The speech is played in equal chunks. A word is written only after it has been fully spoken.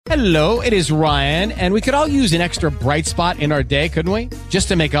Hello, it is Ryan, and we could all use an extra bright spot in our day, couldn't we? Just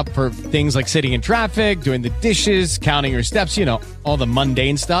to make up for things like sitting in traffic, doing the dishes, counting your steps, you know, all the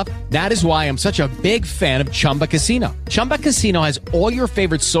mundane stuff. That is why I'm such a big fan of Chumba Casino. Chumba Casino has all your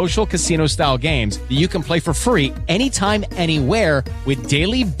favorite social casino-style games that you can play for free anytime, anywhere with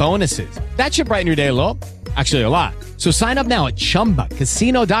daily bonuses. That should brighten your day a little. Actually, a lot. So sign up now at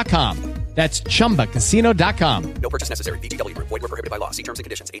ChumbaCasino.com. That's ChumbaCasino.com. No purchase necessary. VGW Group. Void where prohibited by law. See terms and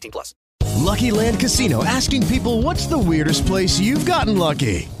conditions. 18+. Lucky Land Casino, asking people, what's the weirdest place you've gotten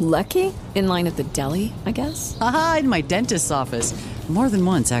lucky? Lucky? In line at the deli, I guess? Aha, in my dentist's office. More than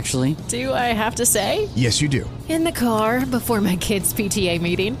once, actually. Do I have to say? Yes, you do. In the car before my kids' PTA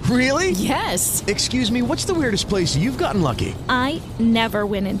meeting. Really? Yes. Excuse me, what's the weirdest place you've gotten lucky? I never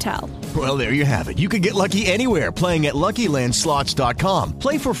win and tell. Well, there you have it. You can get lucky anywhere, playing at LuckyLandSlots.com.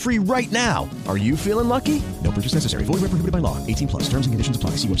 Play for free right now. Are you feeling lucky? No purchase necessary. Void where prohibited by law. 18+. Terms and conditions apply.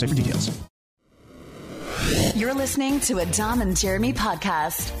 See website for details. You're listening to a Dom and Jeremy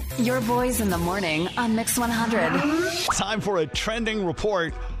podcast. Your boys in the morning on Mix 100. Time for a trending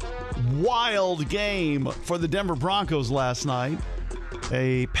report. Wild game for the Denver Broncos last night.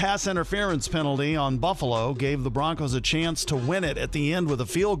 A pass interference penalty on Buffalo gave the Broncos a chance to win it at the end with a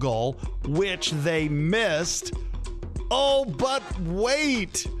field goal, which they missed. Oh, but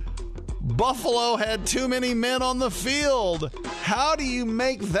wait. Buffalo had too many men on the field. How do you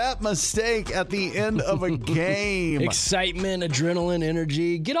make that mistake at the end of a game? Excitement, adrenaline,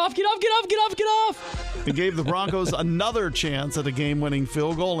 energy. Get off, get off, get off, get off, get off. It gave the Broncos another chance at a game-winning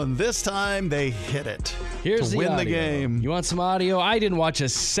field goal, and this time they hit it Here's to win the audio. game. You want some audio? I didn't watch a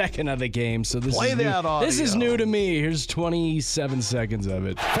second of the game, so this Play is new. that audio. This is new to me. Here's 27 seconds of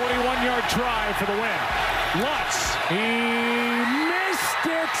it. 41-yard try for the win. Lutz, he missed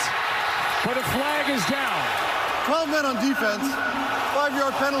it, but a flag is down. 12 men on defense,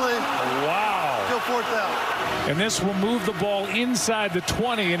 5-yard penalty. Wow. Still fourth down. And this will move the ball inside the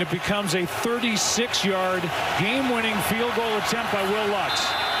 20, and it becomes a 36-yard game-winning field goal attempt by Will Lutz.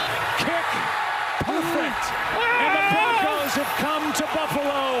 Kick, perfect. And the Broncos have come to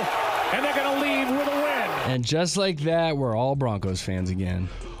Buffalo, and they're going to leave with a win. And just like that, we're all Broncos fans again.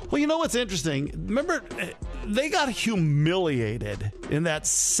 Well, you know what's interesting? Remember, they got humiliated in that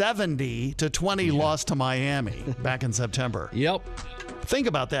 70-20 loss to Miami back in September. Yep. Think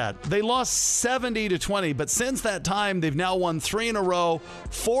about that. They lost 70-20, but since that time, they've now won 3 in a row,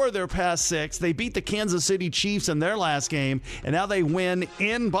 4 of their past 6. They beat the Kansas City Chiefs in their last game, and now they win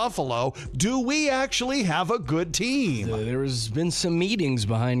in Buffalo. Do we actually have a good team? There's been some meetings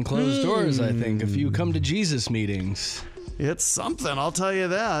behind closed doors, I think. A few come to Jesus meetings. It's something, I'll tell you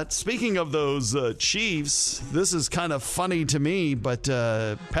that. Speaking of those Chiefs, this is kind of funny to me, but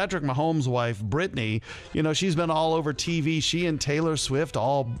Patrick Mahomes' wife, Brittany, you know, she's been all over TV. She and Taylor Swift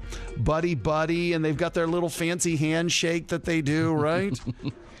all buddy-buddy, and they've got their little fancy handshake that they do, right?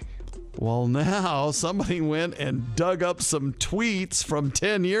 Well, now somebody went and dug up some tweets from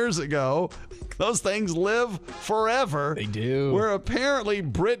 10 years ago. Those things live forever. They do. Where apparently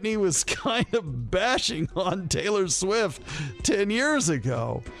Britney was kind of bashing on Taylor Swift 10 years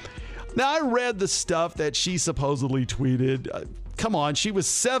ago. Now, I read the stuff that she supposedly tweeted. Come on, she was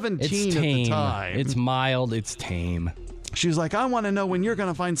 17 at the time. It's mild. It's tame. She was like, I want to know when you're going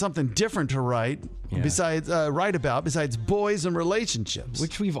to find something different to write. Yeah. Write about besides boys and relationships.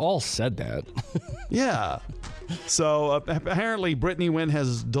 Which we've all said that. Yeah. So apparently Brittany Wynn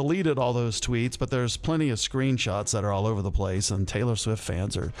has deleted all those tweets, but there's plenty of screenshots that are all over the place, and Taylor Swift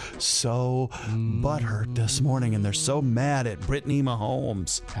fans are so butthurt this morning, and they're so mad at Brittany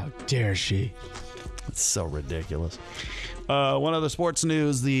Mahomes. How dare she? It's so ridiculous. One other sports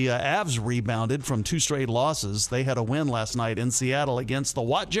news, the Avs rebounded from 2 straight losses. They had a win last night in Seattle against the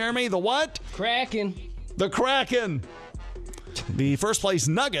what, Jeremy? The what? Kraken. The Kraken. The first place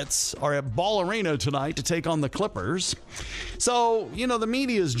Nuggets are at Ball Arena tonight to take on the Clippers. So, you know, the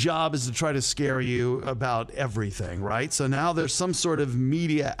media's job is to try to scare you about everything, right? So now there's some sort of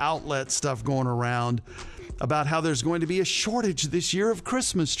media outlet stuff going around about how there's going to be a shortage this year of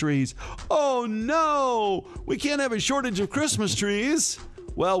Christmas trees. Oh, no, we can't have a shortage of Christmas trees.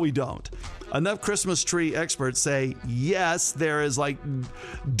 Well, we don't. Enough Christmas tree experts say, yes, there is like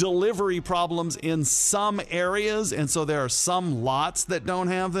delivery problems in some areas, and so there are some lots that don't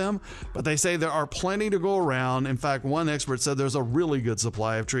have them, but they say there are plenty to go around. In fact, one expert said there's a really good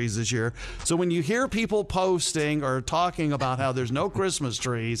supply of trees this year. So when you hear people posting or talking about how there's no Christmas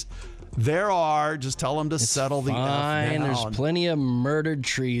trees, There are. Just tell them to settle the F down. There's plenty of murdered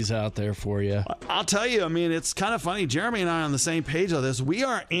trees out there for you. I'll tell you, I mean, it's kind of funny. Jeremy and I are on the same page on this. We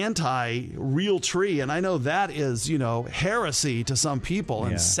are anti-real tree, and I know that is, heresy to some people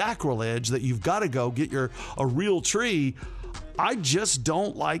and sacrilege that you've got to go get a real tree. I just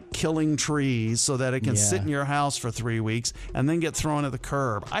don't like killing trees so that it can sit in your house for 3 weeks and then get thrown at the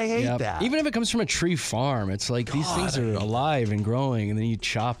curb. I hate that. Even if it comes from a tree farm, it's like these things are alive and growing, and then you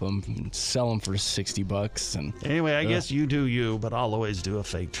chop them and sell them for $60. And anyway, I guess you do you, but I'll always do a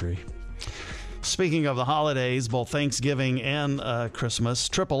fake tree. Speaking of the holidays, both Thanksgiving and Christmas,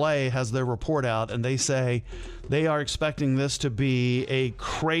 AAA has their report out, and they say they are expecting this to be a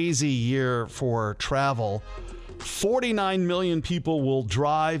crazy year for travel. 49 million people will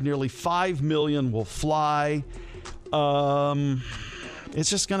drive. Nearly 5 million will fly. It's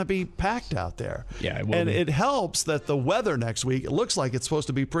just going to be packed out there. Yeah, it will and be. it helps that the weather next week, it looks like it's supposed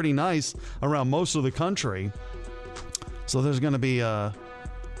to be pretty nice around most of the country. So there's going to be a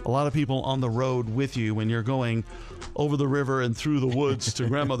lot of people on the road with you when you're going over the river and through the woods to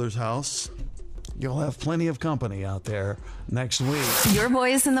grandmother's house. You'll have plenty of company out there next week. Your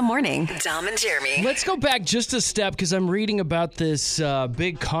boys in the morning, Dom and Jeremy. Let's go back just a step because I'm reading about this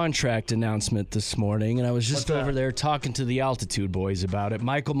big contract announcement this morning, and I was just over there talking to the Altitude boys about it.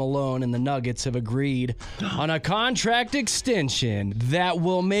 Michael Malone and the Nuggets have agreed on a contract extension that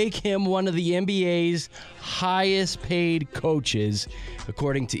will make him one of the NBA's highest paid coaches,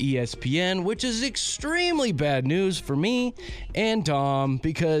 according to ESPN, which is extremely bad news for me and Dom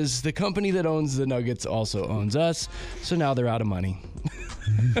because the company that owns the Nuggets also owns us, so now they're out of money.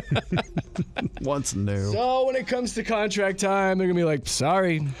 What's new? So when it comes to contract time, they're going to be like,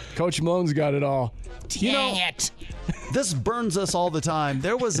 sorry, Coach Malone's got it all. Dang it. This burns us all the time.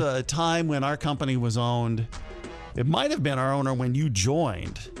 There was a time when our company was owned. It might have been our owner when you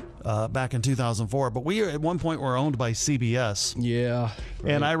joined back in 2004, but we at one point were owned by CBS. Yeah.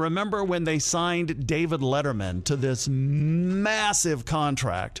 Right. And I remember when they signed David Letterman to this massive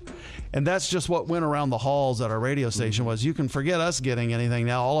contract. And that's just what went around the halls at our radio station was, you can forget us getting anything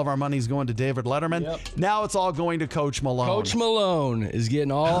now. All of our money's going to David Letterman. Yep. Now it's all going to Coach Malone. Coach Malone is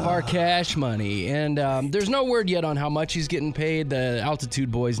getting all of our cash money. And there's no word yet on how much he's getting paid. The Altitude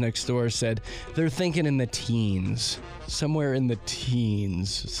boys next door said they're thinking in the teens. Somewhere in the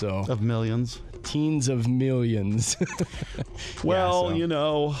teens. So of millions. Teens of millions. Well, it's going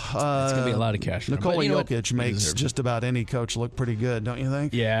to be a lot of cash for him. Nikola But Jokic makes just about any coach look pretty good, don't you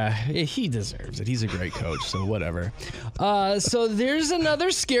think? Yeah, he deserves it. He's a great coach, so whatever. So there's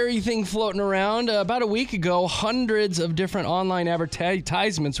another scary thing floating around. About a week ago, hundreds of different online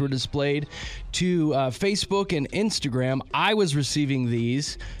advertisements were displayed to Facebook and Instagram. I was receiving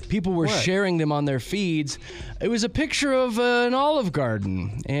these. People were sharing them on their feeds. It was a picture of an Olive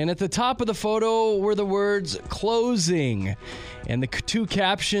Garden, and at the top of the photo were the words closing. And the two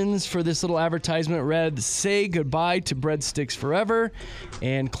captions for this little advertisement read, "Say goodbye to breadsticks forever,"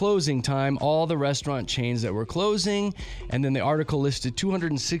 and "Closing time, all the restaurant chains that were closing." And then the article listed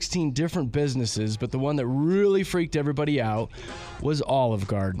 216 different businesses, but the one that really freaked everybody out was Olive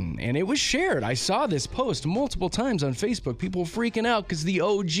Garden. And it was shared. I saw this post multiple times on Facebook. People freaking out because the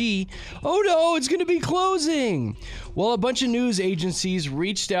OG, oh no, it's going to be closing. Well, a bunch of news agencies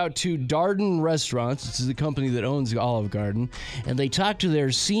reached out to Darden Restaurants. This is the company that owns Olive Garden. And they talked to their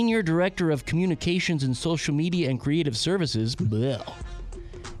senior director of communications and social media and creative services. Blech.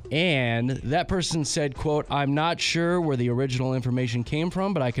 And that person said, quote, "I'm not sure where the original information came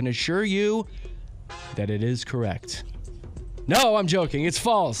from, but I can assure you that it is correct." No, I'm joking. It's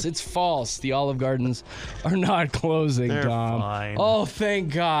false. It's false. The Olive Gardens are not closing, They're Dom. fine. Oh,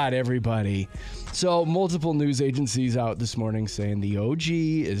 thank God, everybody. So multiple news agencies out this morning saying the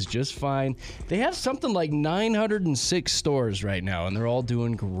OG is just fine. They have something like 906 stores right now, and they're all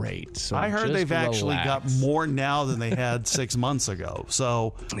doing great. So I heard just they've actually got relax. more now than they had 6 months ago.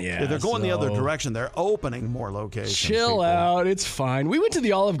 So Yeah, if they're going the other so- direction. They're opening more locations. Chill people. out. It's fine. We went to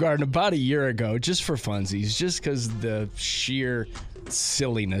the Olive Garden about a year ago just for funsies, just because the sheer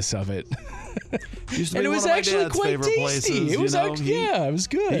silliness of it. Used to And be it one was of my actually dad's quite favorite tasty. places, It was you know. actually, yeah, it was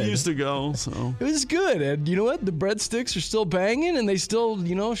good. He used to go, so. It was good. And you know what? The breadsticks are still banging, and they still,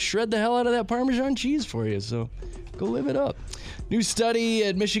 shred the hell out of that Parmesan cheese for you. So Go live it up. New study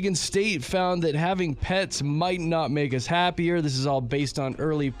at Michigan State found that having pets might not make us happier. This is all based on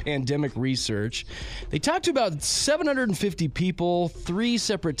early pandemic research. They talked to about 750 people 3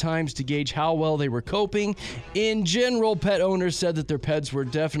 separate times to gauge how well they were coping. In general, pet owners said that their pets were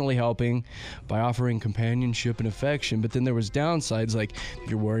definitely helping by offering companionship and affection. But then there was downsides, like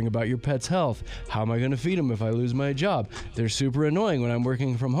you're worrying about your pet's health. How am I going to feed them if I lose my job? They're super annoying when I'm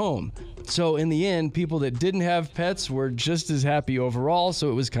working from home. So in the end, people that didn't have pets were just as happy overall, so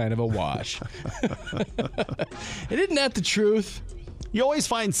it was kind of a wash. Isn't that the truth? You always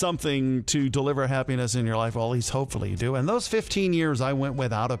find something to deliver happiness in your life, or at least hopefully you do. And those 15 years I went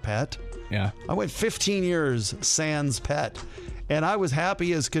without a pet. Yeah. I went 15 years sans pet, and I was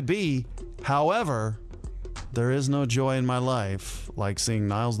happy as could be. However, there is no joy in my life like seeing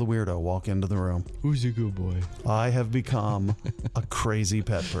Niles the Weirdo walk into the room. Who's a good boy? I have become a crazy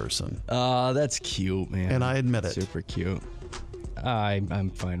pet person. That's cute, man. And I admit it. Super cute. I'm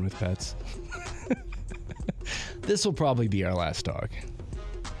fine with pets. This will probably be our last dog.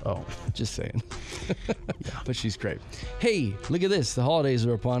 Oh. Just saying. But she's great. Hey, look at this. The holidays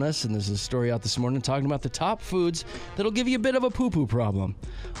are upon us, and there's a story out this morning talking about the top foods that'll give you a bit of a poo-poo problem.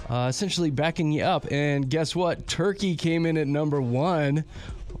 Essentially backing you up. And guess what? Turkey came in at number 1.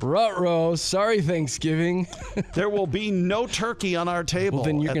 Ruh-roh. Sorry, Thanksgiving. There will be no turkey on our table well,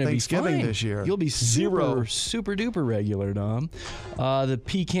 then you're at gonna Thanksgiving be fine. this year. You'll be super duper regular, Dom. The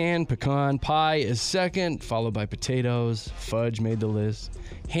pecan pie is second, followed by potatoes. Fudge made the list.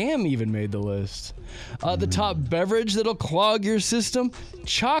 Ham even made the list. The top beverage that'll clog your system,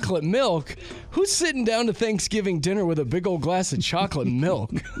 chocolate milk. Who's sitting down to Thanksgiving dinner with a big old glass of chocolate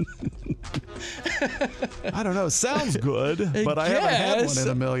milk? I don't know. Sounds good, but I haven't had one in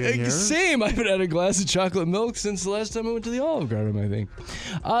a million years. Same. I haven't had a glass of chocolate milk since the last time I went to the Olive Garden, I think.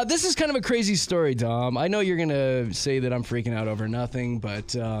 This is kind of a crazy story, Dom. I know you're going to say that I'm freaking out over nothing, but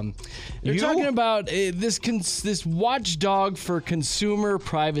they're talking about this watchdog for consumer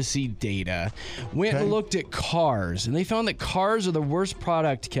privacy data went and looked at cars, and they found that cars are the worst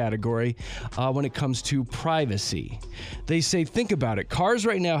product category when it comes to privacy. They say, think about it. Cars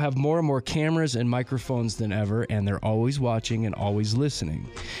right now have more and more cameras and microphones than ever, and they're always watching and always listening.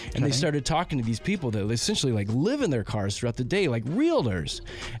 And they started talking to these people that essentially like live in their cars throughout the day, like realtors.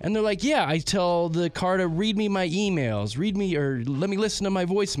 And they're like, yeah, I tell the car to read me my emails, or let me listen to my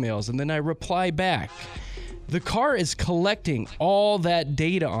voicemails, and then I reply back. The car is collecting all that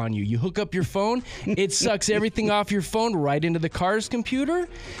data on you. You hook up your phone, it sucks everything off your phone right into the car's computer.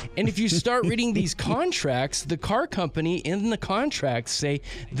 And if you start reading these contracts, the car company in the contracts say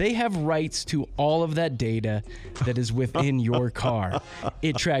they have rights to all of that data that is within your car.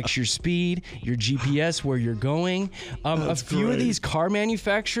 It tracks your speed, your GPS, where you're going. A few of these car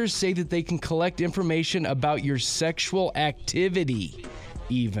manufacturers say that they can collect information about your sexual activity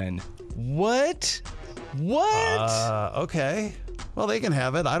even. What? Okay. Well, they can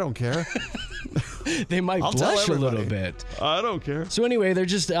have it. I don't care. They might blush a little bit. I don't care. So anyway, they're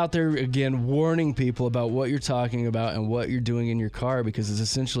just out there, again, warning people about what you're talking about and what you're doing in your car, because it's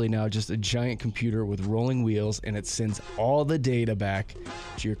essentially now just a giant computer with rolling wheels, and it sends all the data back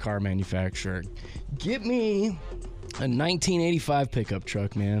to your car manufacturer. Get me a 1985 pickup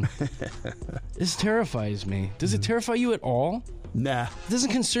truck, man. This terrifies me. Does it terrify you at all? Nah. It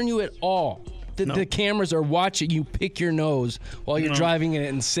doesn't concern you at all. The cameras are watching you pick your nose while you're driving in it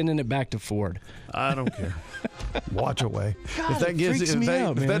and sending it back to Ford. I don't care. Watch away. God,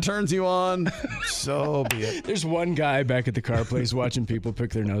 if that turns you on, so be it. There's one guy back at the car place watching people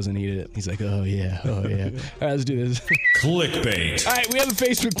pick their nose and eat it. He's like, oh yeah. All right, let's do this. Clickbait. All right, we have a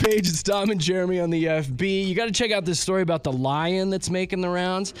Facebook page. It's Dom and Jeremy on the FB. You got to check out this story about the lion that's making the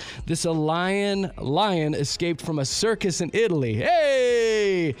rounds. This lion escaped from a circus in Italy.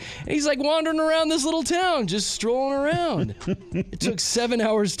 Hey! And he's like wandering around this little town, just strolling around. It took 7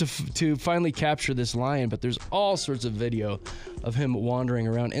 hours to finally capture this lion, but there's all sorts of video of him wandering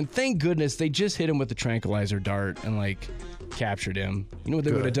around. And thank goodness they just hit him with the tranquilizer dart and like captured him. You know what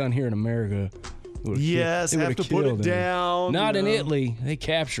they would have done here in America? Yes, have to put it down. Not in Italy. They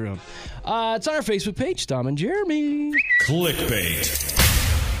capture him. It's on our Facebook page, Dom and Jeremy. Clickbait.